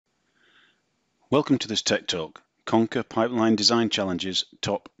Welcome to this Tech Talk, Conquer Pipeline Design Challenges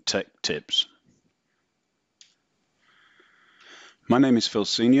Top Tech Tips. My name is Phil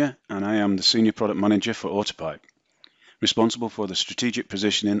Senior and I am the Senior Product Manager for Autopipe, responsible for the strategic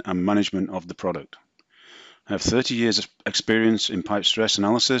positioning and management of the product. I have 30 years of experience in pipe stress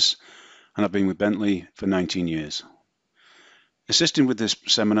analysis and I've been with Bentley for 19 years. Assisting with this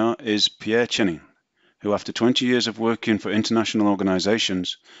seminar is Pierre Chenning, who after 20 years of working for international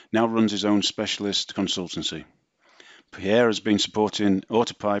organizations now runs his own specialist consultancy. Pierre has been supporting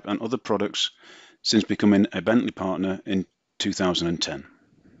Autopipe and other products since becoming a Bentley partner in 2010.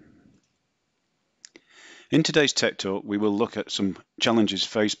 In today's Tech Talk, we will look at some challenges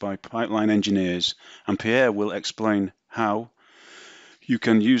faced by pipeline engineers, and Pierre will explain how you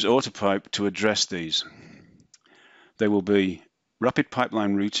can use Autopipe to address these. They will be rapid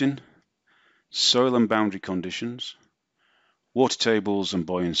pipeline routing, soil and boundary conditions, water tables and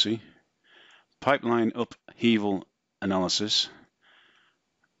buoyancy, pipeline upheaval analysis,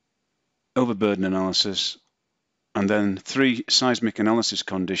 overburden analysis, and then 3 seismic analysis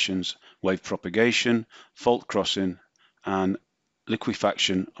conditions: wave propagation, fault crossing, and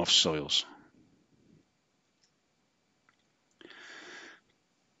liquefaction of soils.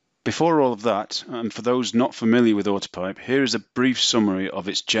 Before all of that, and for those not familiar with Autopipe, here is a brief summary of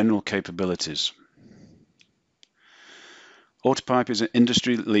its general capabilities. Autopipe is an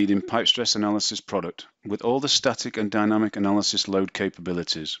industry-leading pipe stress analysis product with all the static and dynamic analysis load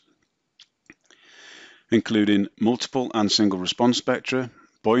capabilities, including multiple and single response spectra,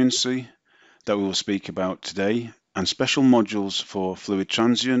 buoyancy, that we will speak about today, and special modules for fluid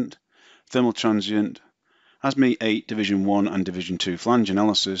transient, thermal transient, ASME 8 Division 1 and Division 2 flange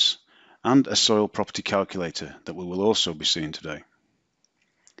analysis, and a soil property calculator that we will also be seeing today.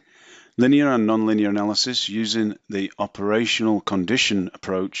 Linear and non-linear analysis using the operational condition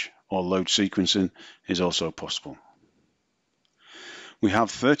approach or load sequencing is also possible. We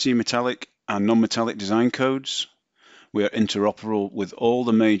have 30 metallic and non-metallic design codes. We are interoperable with all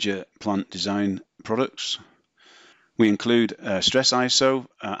the major plant design products. We include Stress ISO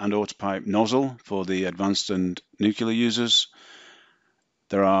and Autopipe nozzle for the advanced and nuclear users.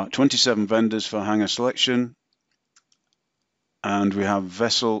 There are 27 vendors for hanger selection, and we have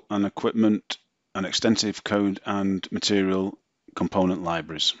vessel and equipment and extensive code and material component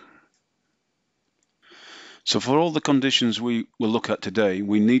libraries. So for all the conditions we will look at today,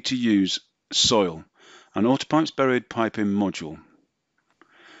 we need to use soil, and Autopipe's buried piping module.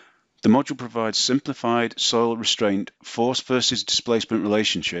 The module provides simplified soil restraint force versus displacement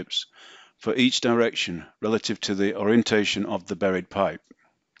relationships for each direction relative to the orientation of the buried pipe.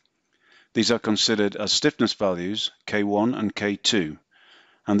 These are considered as stiffness values, K1 and K2,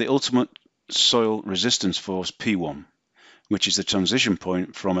 and the ultimate soil resistance force, P1, which is the transition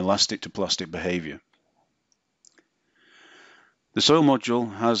point from elastic to plastic behavior. The soil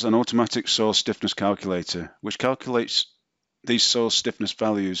module has an automatic soil stiffness calculator, which calculates these soil stiffness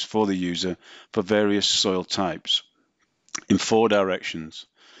values for the user for various soil types in 4 directions: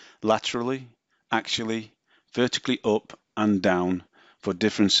 laterally, axially, vertically up and down for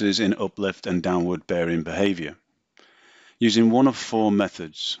differences in uplift and downward bearing behavior, using one of 4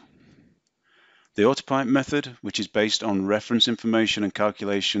 methods. The Autopipe method, which is based on reference information and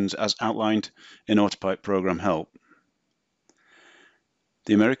calculations as outlined in Autopipe Program Help.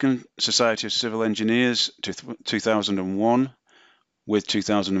 The American Society of Civil Engineers 2001 with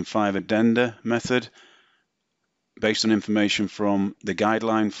 2005 addenda method, based on information from the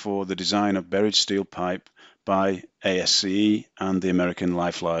Guideline for the Design of Buried Steel Pipe by ASCE and the American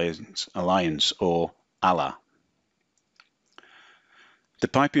Lifelines Alliance, or ALA. The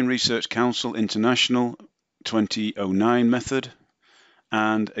Piping Research Council International 2009 method,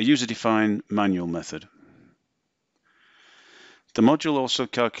 and a user-defined manual method. The module also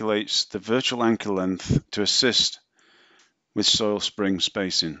calculates the virtual anchor length to assist with soil spring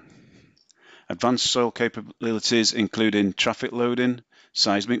spacing. Advanced soil capabilities including traffic loading,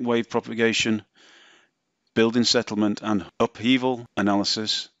 seismic wave propagation, building settlement, and upheaval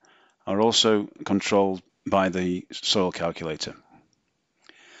analysis are also controlled by the soil calculator.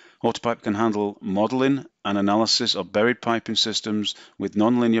 Autopipe can handle modeling and analysis of buried piping systems with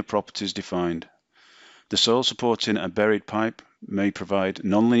non-linear properties defined. The soil supporting a buried pipe may provide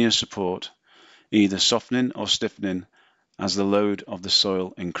nonlinear support, either softening or stiffening as the load of the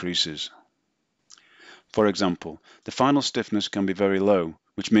soil increases. For example, the final stiffness can be very low,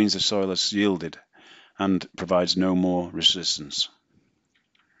 which means the soil has yielded and provides no more resistance.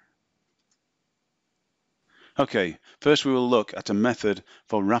 Okay, first we will look at a method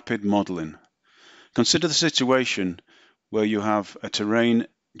for rapid modeling. Consider the situation where you have a terrain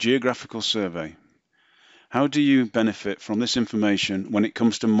geographical survey. How do you benefit from this information when it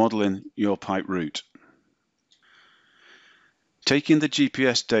comes to modelling your pipe route? Taking the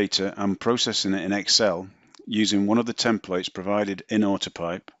GPS data and processing it in Excel using one of the templates provided in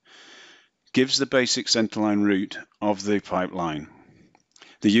AutoPipe gives the basic centerline route of the pipeline.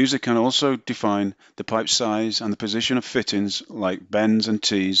 The user can also define the pipe size and the position of fittings like bends and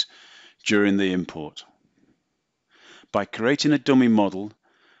tees during the import. By creating a dummy model,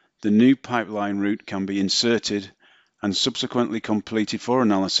 the new pipeline route can be inserted and subsequently completed for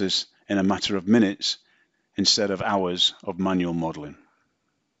analysis in a matter of minutes instead of hours of manual modeling.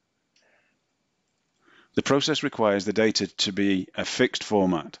 The process requires the data to be a fixed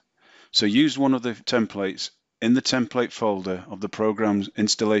format, so use one of the templates in the template folder of the program's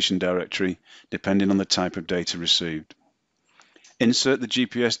installation directory, depending on the type of data received. Insert the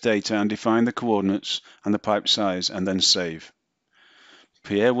GPS data and define the coordinates and the pipe size, and then save.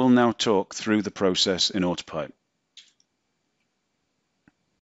 Pierre will now talk through the process in AutoPipe.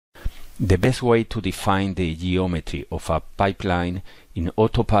 The best way to define the geometry of a pipeline in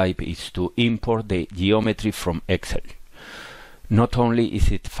AutoPipe is to import the geometry from Excel. Not only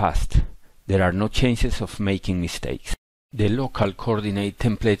is it fast, there are no chances of making mistakes. The local coordinate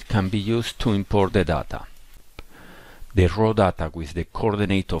template can be used to import the data. The raw data with the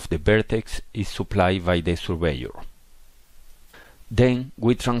coordinate of the vertex is supplied by the surveyor. Then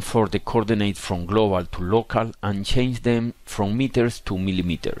we transfer the coordinate from global to local and change them from meters to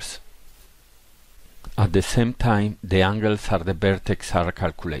millimeters. At the same time, the angles at the vertex are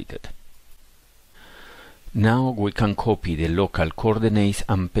calculated. Now we can copy the local coordinates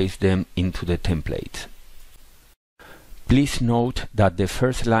and paste them into the template. Please note that the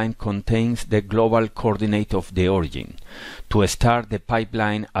first line contains the global coordinate of the origin, to start the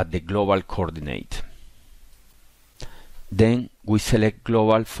pipeline at the global coordinate. Then we select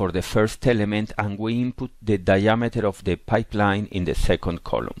global for the first element and we input the diameter of the pipeline in the second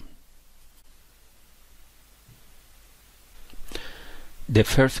column. The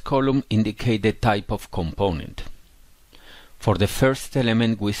first column indicates the type of component. For the first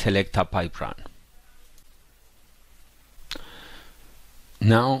element we select a pipe run.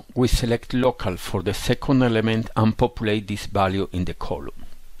 Now we select local for the second element and populate this value in the column.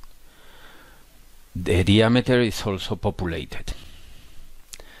 The diameter is also populated.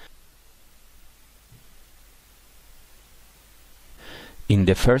 In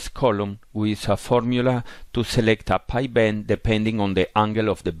the first column, we use a formula to select a pipe bend depending on the angle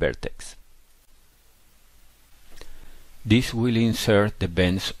of the vertex. This will insert the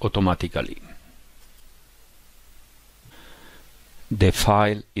bends automatically. The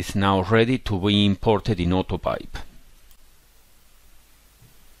file is now ready to be imported in AutoPipe.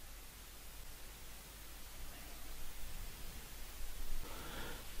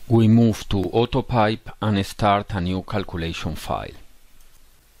 We move to AutoPipe and start a new calculation file.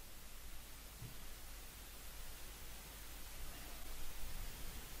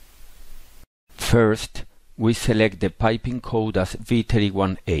 First, we select the piping code as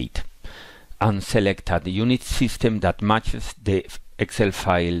V318 and select a unit system that matches the Excel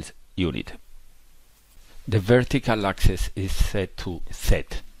file's unit. The vertical axis is set to Z.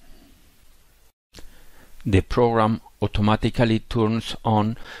 The program automatically turns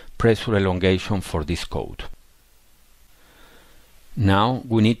on pressure elongation for this code. Now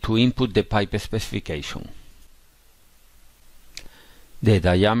we need to input the pipe specification. The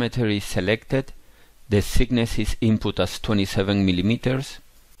diameter is selected. The thickness is input as 27 millimeters.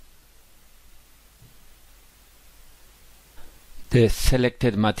 The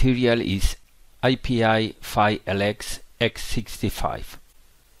selected material is IPI 5LX X65.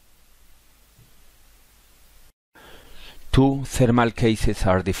 Two thermal cases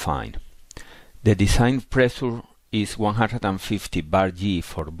are defined. The design pressure is 150 bar G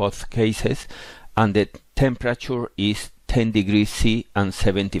for both cases, and the temperature is 10 degrees C and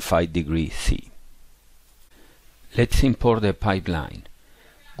 75 degrees C. Let's import the pipeline.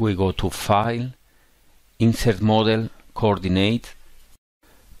 We go to File, Insert Model, Coordinate,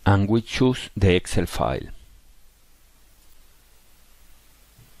 and we choose the Excel file.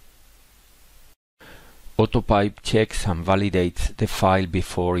 AutoPipe checks and validates the file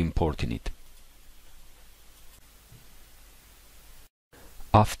before importing it.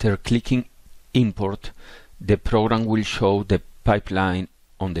 After clicking Import, the program will show the pipeline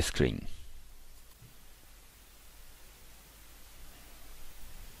on the screen.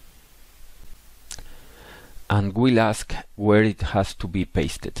 And we'll ask where it has to be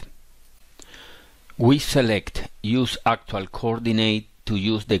pasted. We select Use Actual Coordinate to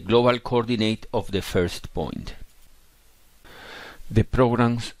use the global coordinate of the first point. The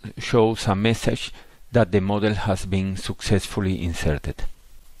program shows a message that the model has been successfully inserted.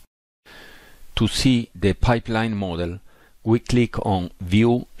 To see the pipeline model, we click on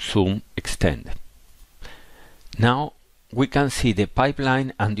View, Zoom, Extend. Now we can see the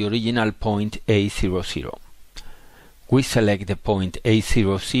pipeline and the original point A00. We select the point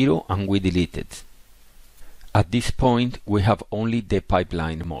A00 and we delete it. At this point, we have only the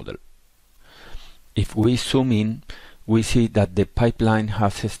pipeline model. If we zoom in, we see that the pipeline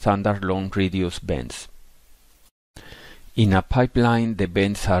has standard long radius bends. In a pipeline, the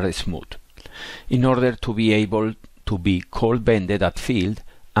bends are smooth, in order to be able to be cold bended at field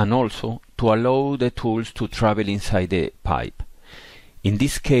and also to allow the tools to travel inside the pipe. In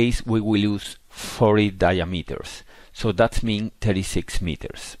this case, we will use 40 diameters, so that means 36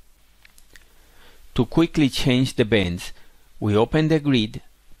 meters. To quickly change the bends, we open the grid,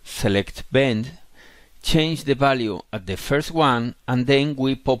 select bend, change the value at the first one, and then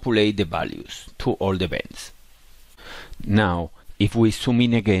we populate the values to all the bends. Now, if we zoom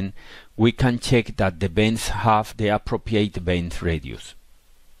in again, we can check that the bends have the appropriate bend radius.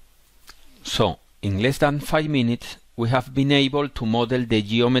 So, in less than 5 minutes, we have been able to model the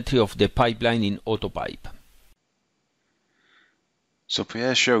geometry of the pipeline in AutoPipe. So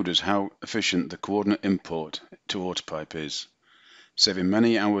Pierre showed us how efficient the coordinate import to AutoPipe is, saving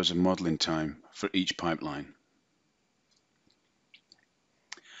many hours of modeling time for each pipeline.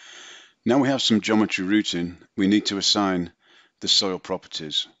 Now we have some geometry routing, we need to assign the soil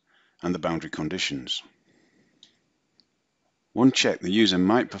properties and the boundary conditions. One check the user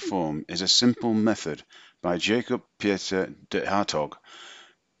might perform is a simple method by Jacob Pieter de Hartog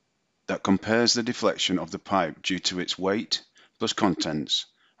that compares the deflection of the pipe due to its weight plus contents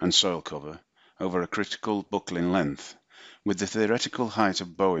and soil cover over a critical buckling length with the theoretical height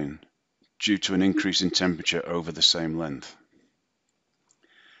of bowing due to an increase in temperature over the same length.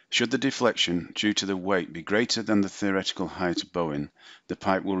 Should the deflection due to the weight be greater than the theoretical height of bowing, the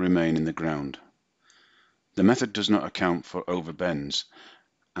pipe will remain in the ground. The method does not account for overbends,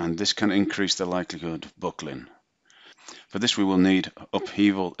 and this can increase the likelihood of buckling. For this we will need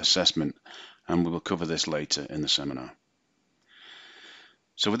upheaval assessment, and we will cover this later in the seminar.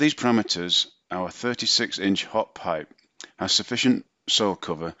 So with these parameters, our 36-inch hot pipe has sufficient soil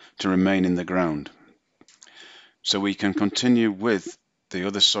cover to remain in the ground. So we can continue with the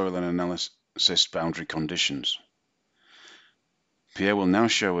other soil and analysis boundary conditions. Pierre will now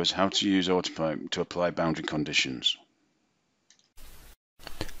show us how to use AutoPipe to apply boundary conditions.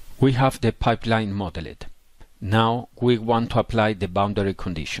 We have the pipeline modeled. Now we want to apply the boundary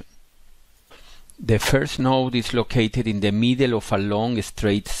condition. The first node is located in the middle of a long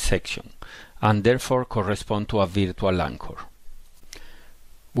straight section and therefore correspond to a virtual anchor.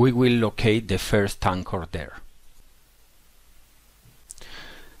 We will locate the first anchor there.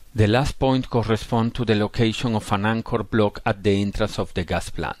 The last point corresponds to the location of an anchor block at the entrance of the gas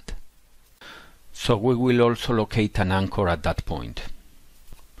plant. So we will also locate an anchor at that point.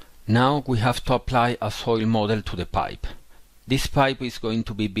 Now we have to apply a soil model to the pipe. This pipe is going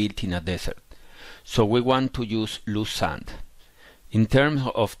to be built in a desert, so we want to use loose sand. In terms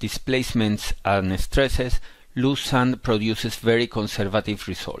of displacements and stresses, loose sand produces very conservative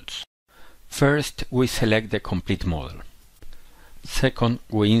results. First, we select the complete model. Second,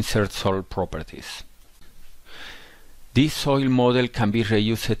 we insert soil properties. This soil model can be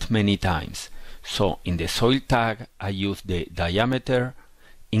reused many times, so in the soil tag I use the diameter,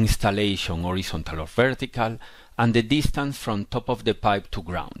 installation horizontal or vertical, and the distance from top of the pipe to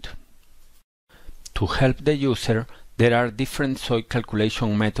ground. To help the user, there are different soil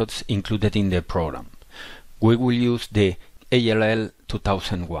calculation methods included in the program. We will use the ALL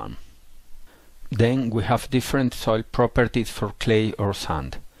 2001. Then we have different soil properties for clay or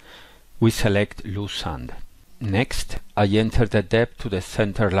sand. We select loose sand. Next, I enter the depth to the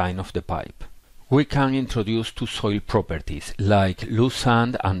center line of the pipe. We can introduce two soil properties, like loose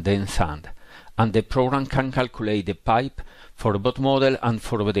sand and dense sand, and the program can calculate the pipe for both model and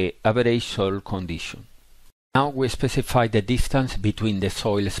for the average soil condition. Now we specify the distance between the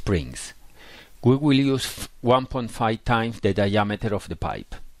soil springs. We will use 1.5 times the diameter of the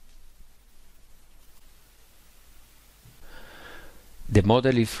pipe. The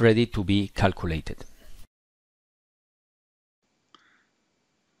model is ready to be calculated.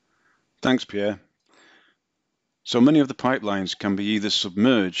 Thanks, Pierre. So many of the pipelines can be either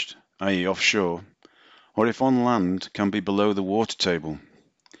submerged, i.e. offshore, or if on land, can be below the water table.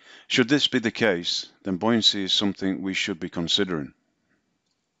 Should this be the case, then buoyancy is something we should be considering.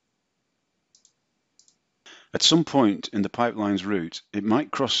 At some point in the pipeline's route, it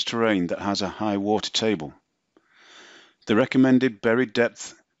might cross terrain that has a high water table. The recommended buried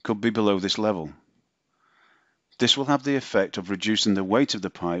depth could be below this level. This will have the effect of reducing the weight of the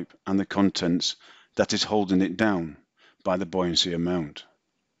pipe and the contents that is holding it down by the buoyancy amount.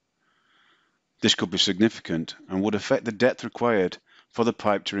 This could be significant and would affect the depth required for the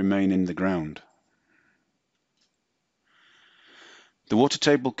pipe to remain in the ground. The water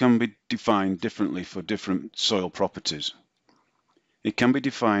table can be defined differently for different soil properties. It can be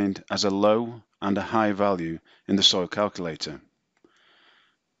defined as a low and a high value in the soil calculator.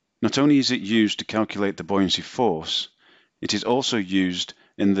 Not only is it used to calculate the buoyancy force, it is also used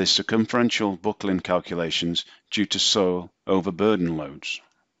in the circumferential buckling calculations due to soil overburden loads.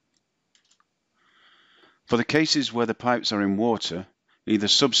 For the cases where the pipes are in water, either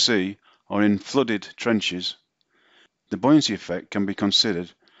subsea or in flooded trenches, the buoyancy effect can be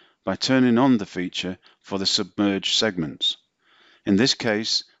considered by turning on the feature for the submerged segments. In this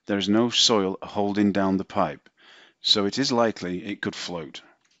case, there is no soil holding down the pipe, so it is likely it could float.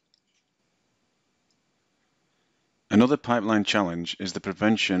 Another pipeline challenge is the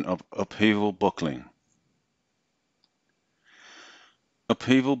prevention of upheaval buckling.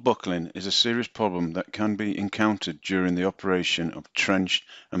 Upheaval buckling is a serious problem that can be encountered during the operation of trenched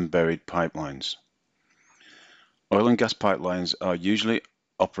and buried pipelines. Oil and gas pipelines are usually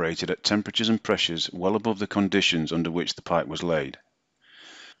operated at temperatures and pressures well above the conditions under which the pipe was laid.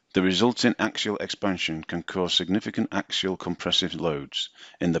 The resulting axial expansion can cause significant axial compressive loads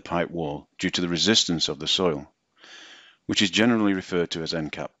in the pipe wall due to the resistance of the soil, which is generally referred to as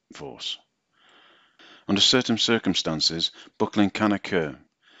end cap force. Under certain circumstances, buckling can occur,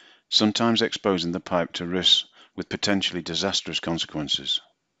 sometimes exposing the pipe to risks with potentially disastrous consequences.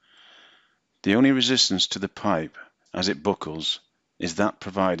 The only resistance to the pipe as it buckles is that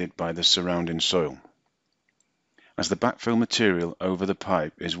provided by the surrounding soil. As the backfill material over the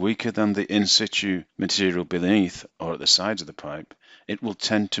pipe is weaker than the in situ material beneath or at the sides of the pipe, it will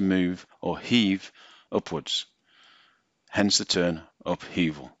tend to move or heave upwards, hence the term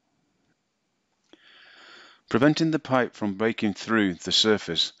upheaval. Preventing the pipe from breaking through the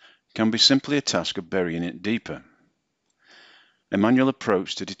surface can be simply a task of burying it deeper. A manual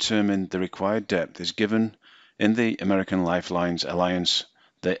approach to determine the required depth is given in the American Lifelines Alliance,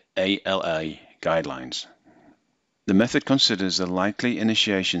 the ALA guidelines. The method considers the likely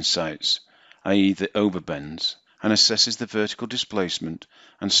initiation sites, i.e. the overbends, and assesses the vertical displacement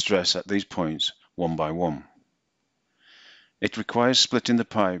and stress at these points one by one. It requires splitting the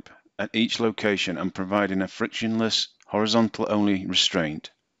pipe at each location and providing a frictionless, horizontal-only restraint.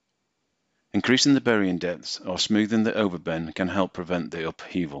 Increasing the burying depth or smoothing the overbend can help prevent the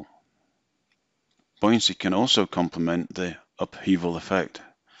upheaval. Buoyancy can also complement the upheaval effect,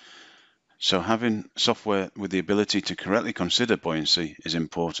 so having software with the ability to correctly consider buoyancy is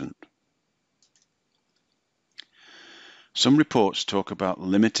important. Some reports talk about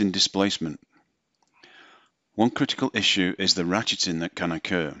limiting displacement. One critical issue is the ratcheting that can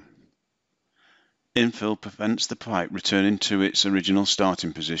occur. Infill prevents the pipe returning to its original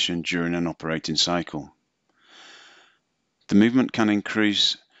starting position during an operating cycle. The movement can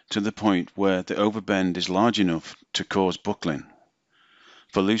increase to the point where the overbend is large enough to cause buckling.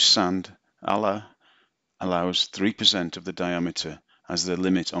 For loose sand, ALA allows 3% of the diameter as the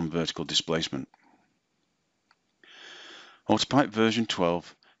limit on vertical displacement. AutoPipe version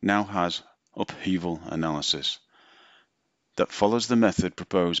 12 now has upheaval analysis that follows the method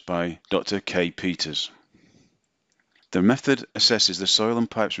proposed by Dr. K. Peters. The method assesses the soil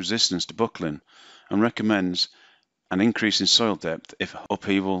and pipe's resistance to buckling and recommends an increase in soil depth if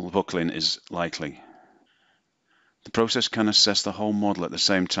upheaval buckling is likely. The process can assess the whole model at the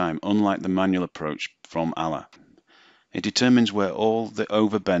same time, unlike the manual approach from ALA. It determines where all the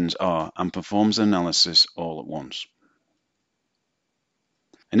overbends are and performs the analysis all at once.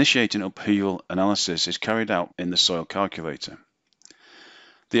 Initiating upheaval analysis is carried out in the soil calculator.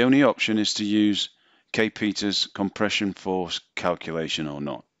 The only option is to use K. Peters' compression force calculation or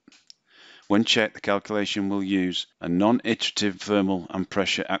not. When checked, the calculation will use a non-iterative thermal and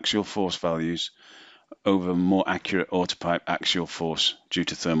pressure axial force values over more accurate AutoPipe axial force due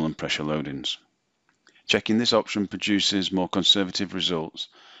to thermal and pressure loadings. Checking this option produces more conservative results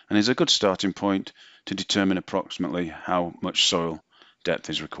and is a good starting point to determine approximately how much soil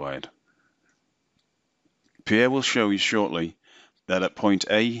depth is required. Pierre will show you shortly that at point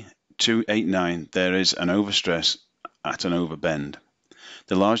A289 there is an overstress at an overbend.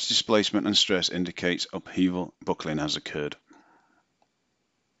 The large displacement and stress indicates upheaval buckling has occurred.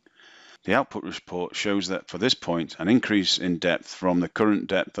 The output report shows that for this point an increase in depth from the current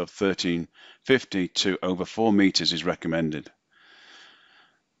depth of 1350 to over 4 meters is recommended.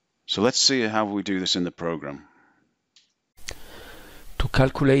 So let's see how we do this in the program. To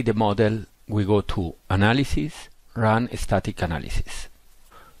calculate the model, we go to Analysis, run static analysis.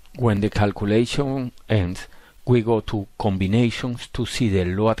 When the calculation ends, we go to Combinations to see the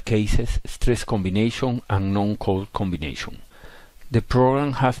load cases, stress combination and non-code combination. The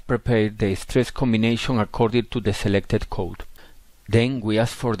program has prepared the stress combination according to the selected code. Then we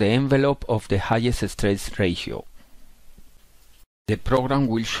ask for the envelope of the highest stress ratio. The program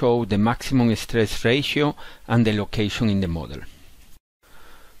will show the maximum stress ratio and the location in the model.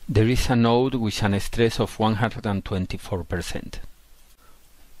 There is a node with a stress of 124%.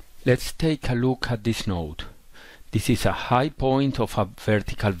 Let's take a look at this node. This is a high point of a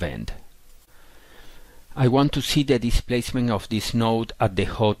vertical bend. I want to see the displacement of this node at the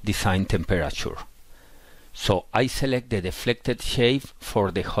hot design temperature. So I select the deflected shape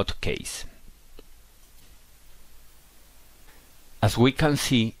for the hot case. As we can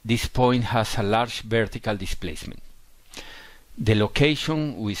see, this point has a large vertical displacement. The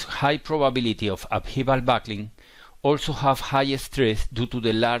location with high probability of upheaval buckling also have high stress due to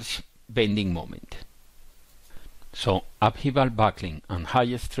the large bending moment. So upheaval buckling and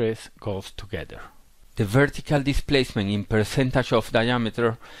high stress goes together. The vertical displacement in percentage of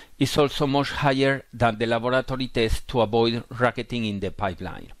diameter is also much higher than the laboratory test to avoid racketing in the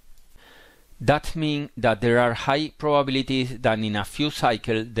pipeline. That means that there are high probabilities that in a few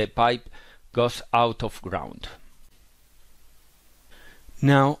cycles the pipe goes out of ground.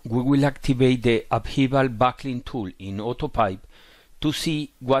 Now we will activate the upheaval buckling tool in AutoPipe to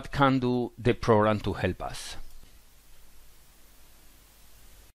see what can do the program to help us.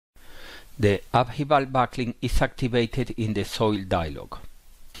 The upheaval buckling is activated in the soil dialog.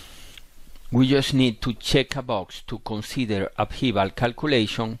 We just need to check a box to consider upheaval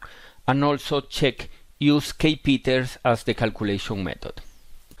calculation and also check use kpeters as the calculation method.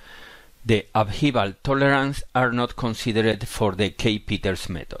 The upheaval tolerance are not considered for the kpeters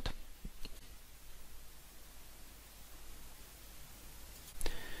method.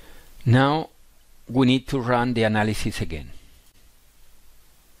 Now we need to run the analysis again.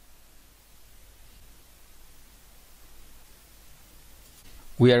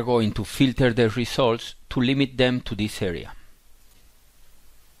 We are going to filter the results to limit them to this area.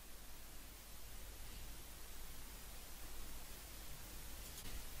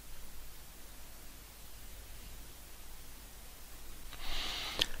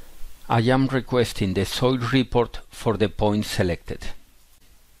 I am requesting the soil report for the point selected.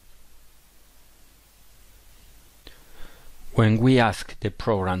 When we ask the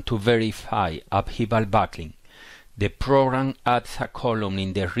program to verify upheaval buckling, the program adds a column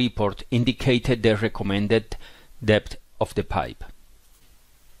in the report indicating the recommended depth of the pipe.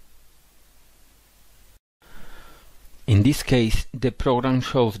 In this case, the program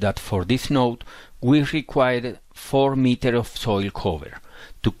shows that for this node we require 4 meters of soil cover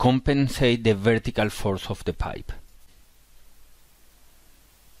to compensate the vertical force of the pipe.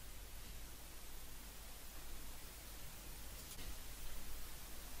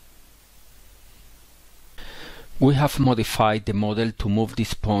 We have modified the model to move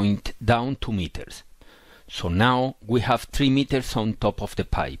this point down 2 meters. So now we have 3 meters on top of the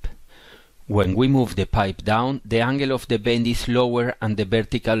pipe. When we move the pipe down, the angle of the bend is lower and the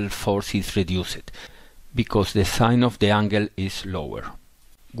vertical force is reduced, because the sine of the angle is lower.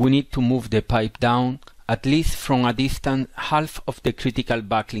 We need to move the pipe down at least from a distance half of the critical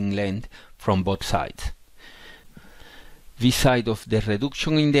buckling length from both sides. Beside of the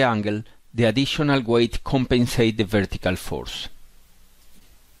reduction in the angle, the additional weight compensates the vertical force.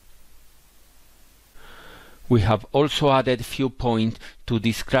 We have also added few points to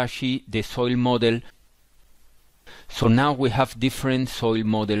discrash the soil model, so now we have different soil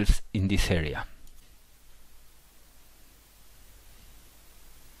models in this area.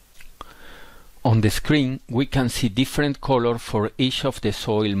 On the screen we can see different colors for each of the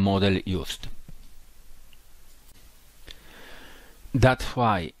soil model used. That's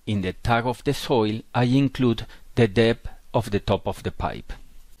why in the tag of the soil I include the depth of the top of the pipe.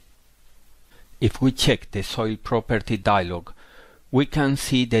 If we check the soil property dialog, we can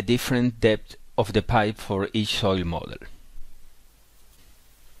see the different depth of the pipe for each soil model.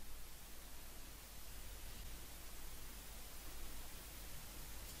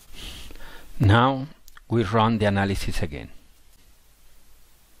 Now we run the analysis again.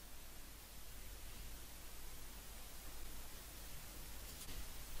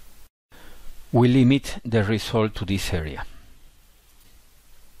 We limit the result to this area.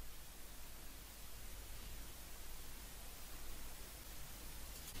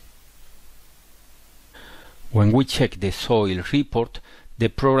 When we check the soil report, the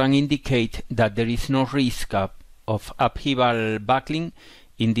program indicates that there is no risk of upheaval buckling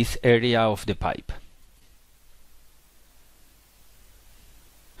in this area of the pipe.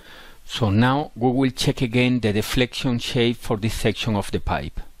 So now we will check again the deflection shape for this section of the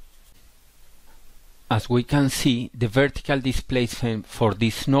pipe. As we can see, the vertical displacement for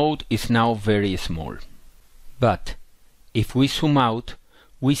this node is now very small. But if we zoom out,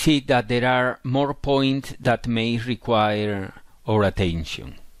 we see that there are more points that may require our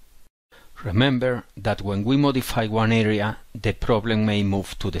attention. Remember that when we modify one area, the problem may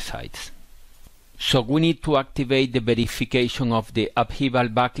move to the sides. So we need to activate the verification of the upheaval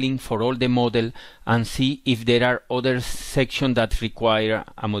backlink for all the model and see if there are other sections that require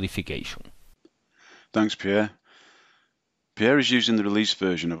a modification. Thanks, Pierre. Pierre is using the release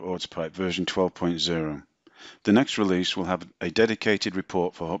version of AutoPipe version 12.0. The next release will have a dedicated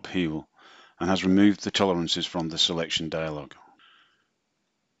report for upheaval and has removed the tolerances from the selection dialog.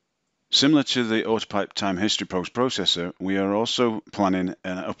 Similar to the AutoPipe time history post-processor, we are also planning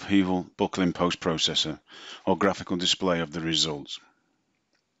an upheaval buckling post-processor or graphical display of the results.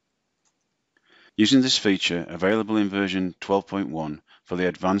 Using this feature, available in version 12.1 for the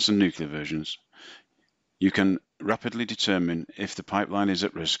advanced and nuclear versions, you can rapidly determine if the pipeline is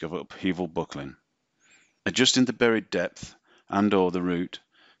at risk of upheaval buckling. Adjusting the buried depth and/or the route,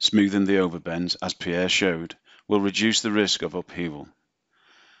 smoothing the overbends, as Pierre showed, will reduce the risk of upheaval.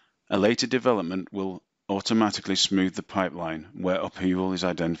 A later development will automatically smooth the pipeline where upheaval is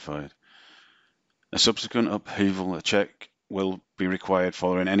identified. A subsequent upheaval check will be required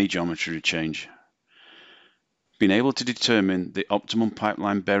following any geometry change. Being able to determine the optimum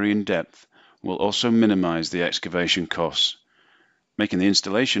pipeline burying depth will also minimize the excavation costs, making the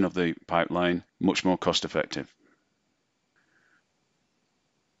installation of the pipeline much more cost-effective.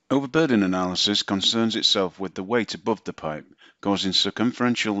 Overburden analysis concerns itself with the weight above the pipe, causing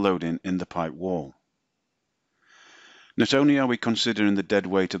circumferential loading in the pipe wall. Not only are we considering the dead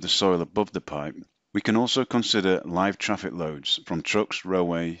weight of the soil above the pipe, we can also consider live traffic loads from trucks,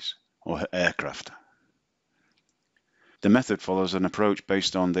 railways, or aircraft. The method follows an approach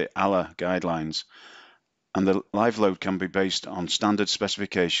based on the ALA guidelines, and the live load can be based on standard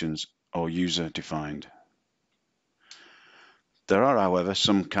specifications or user-defined. There are, however,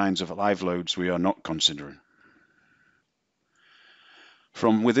 some kinds of live loads we are not considering.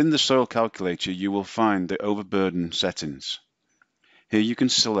 From within the soil calculator, you will find the overburden settings. Here you can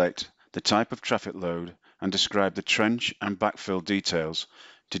select the type of traffic load and describe the trench and backfill details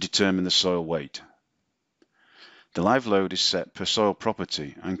to determine the soil weight. The live load is set per soil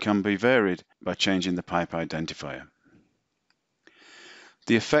property and can be varied by changing the pipe identifier.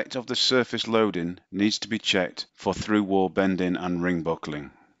 The effect of the surface loading needs to be checked for through-wall bending and ring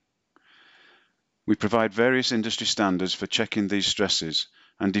buckling. We provide various industry standards for checking these stresses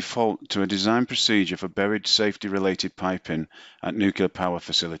and default to a design procedure for buried safety-related piping at nuclear power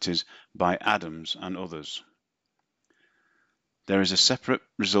facilities by Adams and others. There is a separate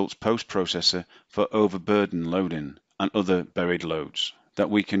results post-processor for overburden loading and other buried loads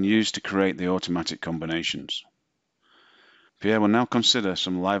that we can use to create the automatic combinations. Pierre will now consider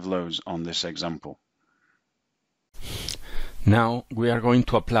some live loads on this example. Now we are going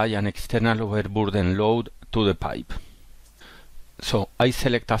to apply an external overburden load to the pipe. So I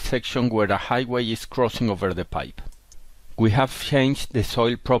select a section where a highway is crossing over the pipe. We have changed the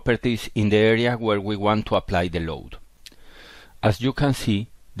soil properties in the area where we want to apply the load. As you can see,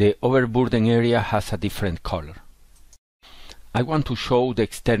 the overburden area has a different color. I want to show the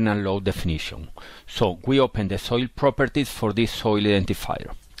external load definition, so we open the soil properties for this soil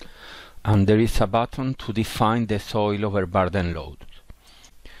identifier. And there is a button to define the soil overburden load.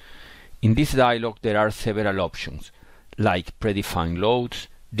 In this dialog there are several options, like predefined loads,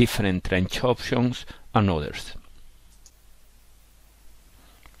 different trench options, and others.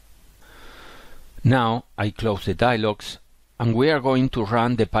 Now I close the dialogs, and we are going to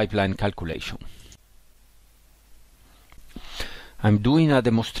run the pipeline calculation. I'm doing a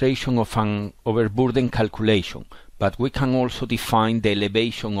demonstration of an overburden calculation, but we can also define the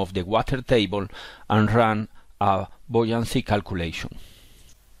elevation of the water table and run a buoyancy calculation.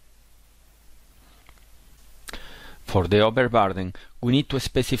 For the overburden, we need to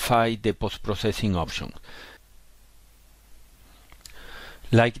specify the post-processing option,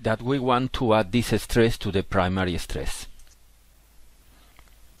 like that we want to add this stress to the primary stress,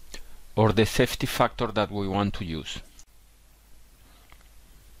 or the safety factor that we want to use.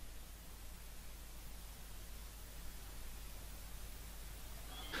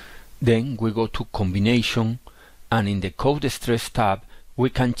 Then we go to Combination, and in the Code Stress tab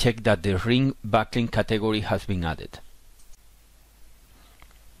we can check that the ring backlink category has been added.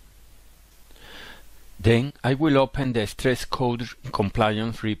 Then I will open the Stress Code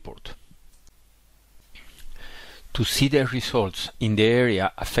Compliance report. To see the results in the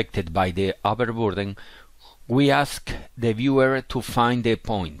area affected by the overburden, we ask the viewer to find the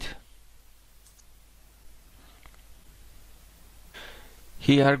point.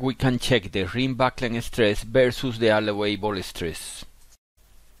 Here we can check the rim buckling stress versus the allowable stress.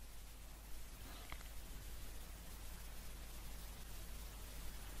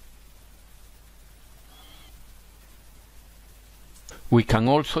 We can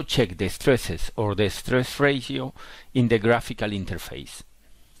also check the stresses or the stress ratio in the graphical interface.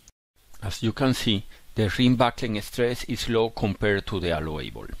 As you can see, the rim buckling stress is low compared to the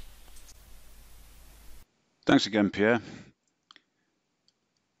allowable. Thanks again, Pierre.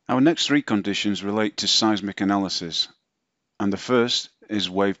 Our next three conditions relate to seismic analysis, and the first is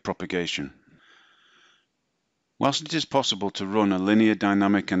wave propagation. Whilst it is possible to run a linear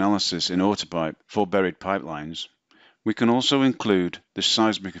dynamic analysis in autopipe for buried pipelines, we can also include the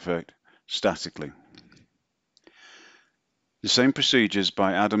seismic effect statically. The same procedures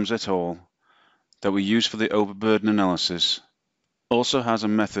by Adams et al. That we use for the overburden analysis also has a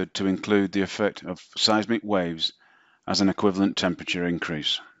method to include the effect of seismic waves as an equivalent temperature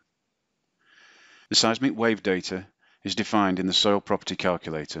increase. The seismic wave data is defined in the soil property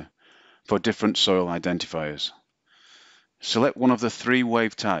calculator for different soil identifiers. Select one of the three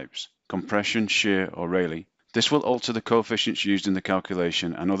wave types, compression, shear, or Rayleigh. This will alter the coefficients used in the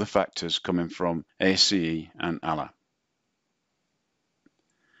calculation and other factors coming from ACE and ALA.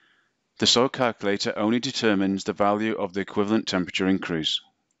 The soil calculator only determines the value of the equivalent temperature increase.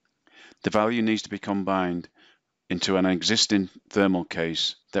 The value needs to be combined into an existing thermal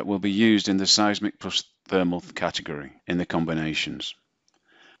case that will be used in the seismic plus thermal category in the combinations.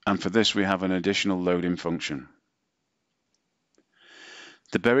 And for this we have an additional loading function.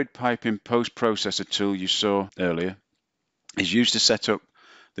 The buried piping post-processor tool you saw earlier is used to set up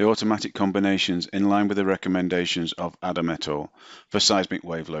the automatic combinations in line with the recommendations of Adam et al. For seismic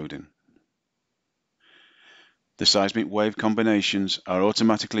wave loading. The seismic wave combinations are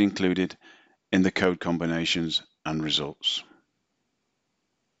automatically included in the code combinations and results.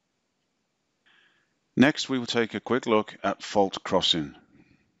 Next, we will take a quick look at fault crossing.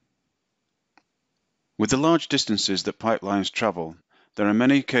 With the large distances that pipelines travel, there are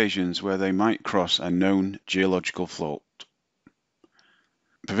many occasions where they might cross a known geological fault.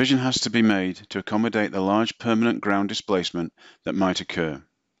 Provision has to be made to accommodate the large permanent ground displacement that might occur.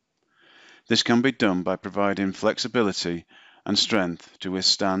 This can be done by providing flexibility and strength to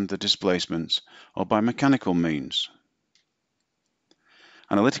withstand the displacements or by mechanical means.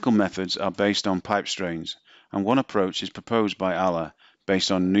 Analytical methods are based on pipe strains, and one approach is proposed by ALA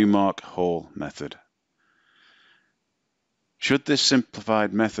based on Newmark-Hall method. Should this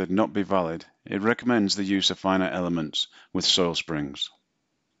simplified method not be valid, it recommends the use of finite elements with soil springs.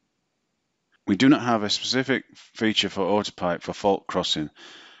 We do not have a specific feature for autopipe for fault crossing,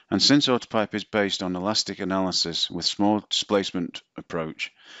 and since autopipe is based on elastic analysis with small displacement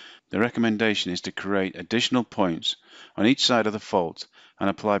approach, the recommendation is to create additional points on each side of the fault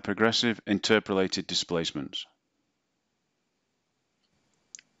and apply progressive interpolated displacements.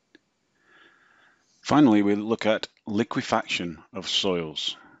 Finally, we look at liquefaction of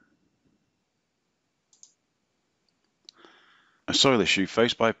soils. A soil issue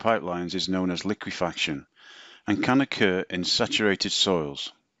faced by pipelines is known as liquefaction and can occur in saturated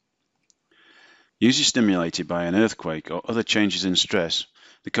soils. Usually stimulated by an earthquake or other changes in stress,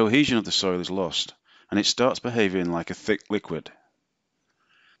 the cohesion of the soil is lost and it starts behaving like a thick liquid.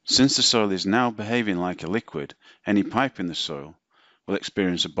 Since the soil is now behaving like a liquid, any pipe in the soil will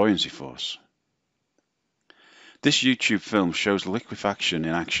experience a buoyancy force. This YouTube film shows liquefaction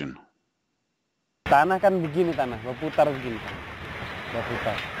in action. Tanah kan begini tanah, berputar begini.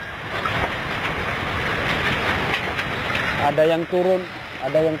 Berputar. Ada yang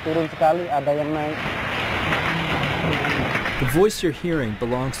turun sekali, ada yang naik. The voice you're hearing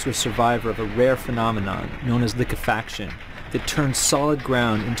belongs to a survivor of a rare phenomenon known as liquefaction that turned solid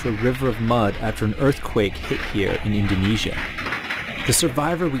ground into a river of mud after an earthquake hit here in Indonesia. The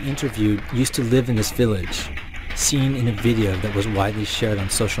survivor we interviewed used to live in this village, seen in a video that was widely shared on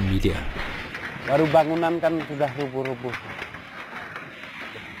social media. Baru bangunan kan sudah rubuh-rubuh.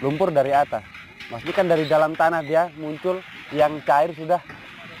 Lumpur dari atas. Maksudnya kan dari dalam tanah dia muncul, yang cair sudah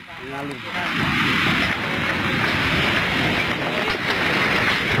mengalir.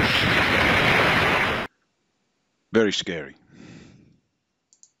 Very scary.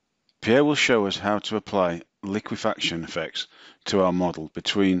 Pierre will show us how to apply liquefaction effects to our model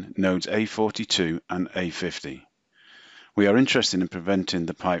between nodes A42 and A50. We are interested in preventing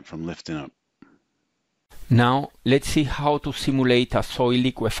the pipe from lifting up. Now let's see how to simulate a soil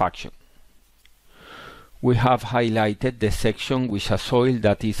liquefaction. We have highlighted the section with a soil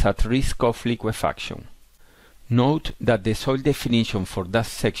that is at risk of liquefaction. Note that the soil definition for that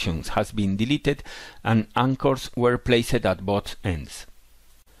section has been deleted and anchors were placed at both ends.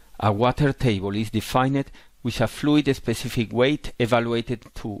 A water table is defined with a fluid-specific weight evaluated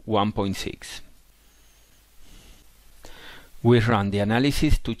to 1.6. We run the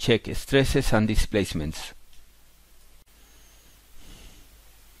analysis to check stresses and displacements.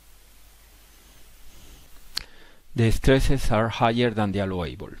 The stresses are higher than the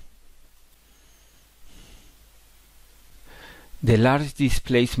allowable. The large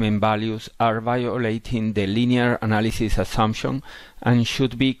displacement values are violating the linear analysis assumption and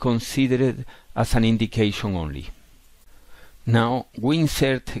should be considered as an indication only. Now we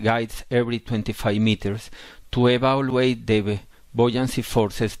insert guides every 25 meters to evaluate the buoyancy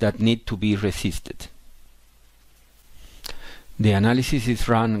forces that need to be resisted. The analysis is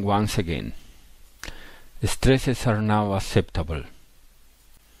run once again. The stresses are now acceptable.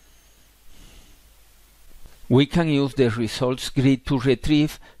 We can use the results grid to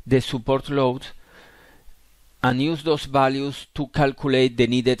retrieve the support loads and use those values to calculate the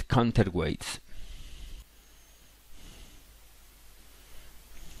needed counterweights.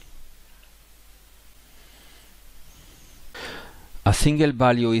 A single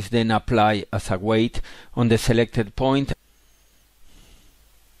value is then applied as a weight on the selected point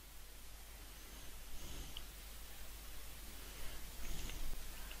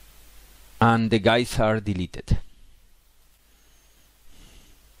and the guides are deleted.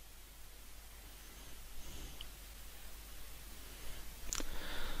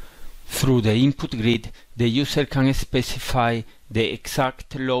 Through the input grid, the user can specify the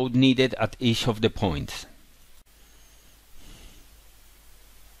exact load needed at each of the points.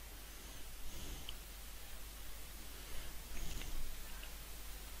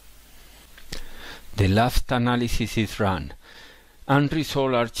 The last analysis is run, and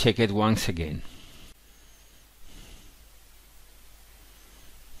results are checked once again.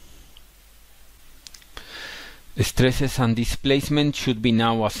 Stresses and displacement should be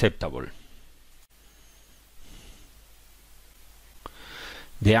now acceptable.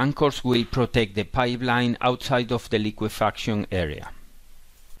 The anchors will protect the pipeline outside of the liquefaction area.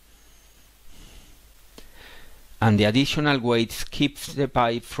 And the additional weights keeps the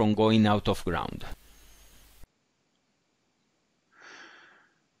pipe from going out of ground.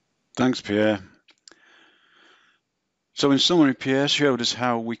 Thanks, Pierre. So in summary, Pierre showed us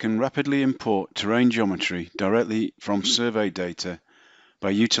how we can rapidly import terrain geometry directly from survey data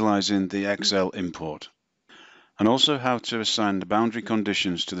by utilizing the Excel import, and also how to assign the boundary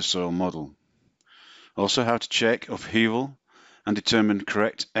conditions to the soil model. Also how to check upheaval and determine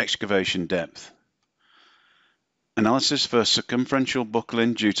correct excavation depth. Analysis for circumferential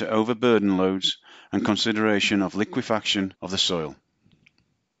buckling due to overburden loads and consideration of liquefaction of the soil.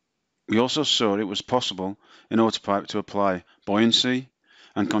 We also saw it was possible in AutoPipe to apply buoyancy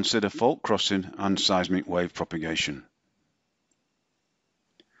and consider fault crossing and seismic wave propagation.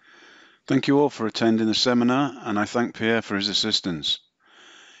 Thank you all for attending the seminar, and I thank Pierre for his assistance.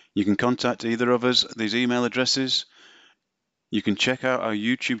 You can contact either of us at these email addresses. You can check out our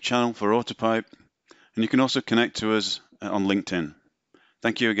YouTube channel for AutoPipe, and you can also connect to us on LinkedIn.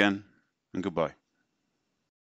 Thank you again, and goodbye.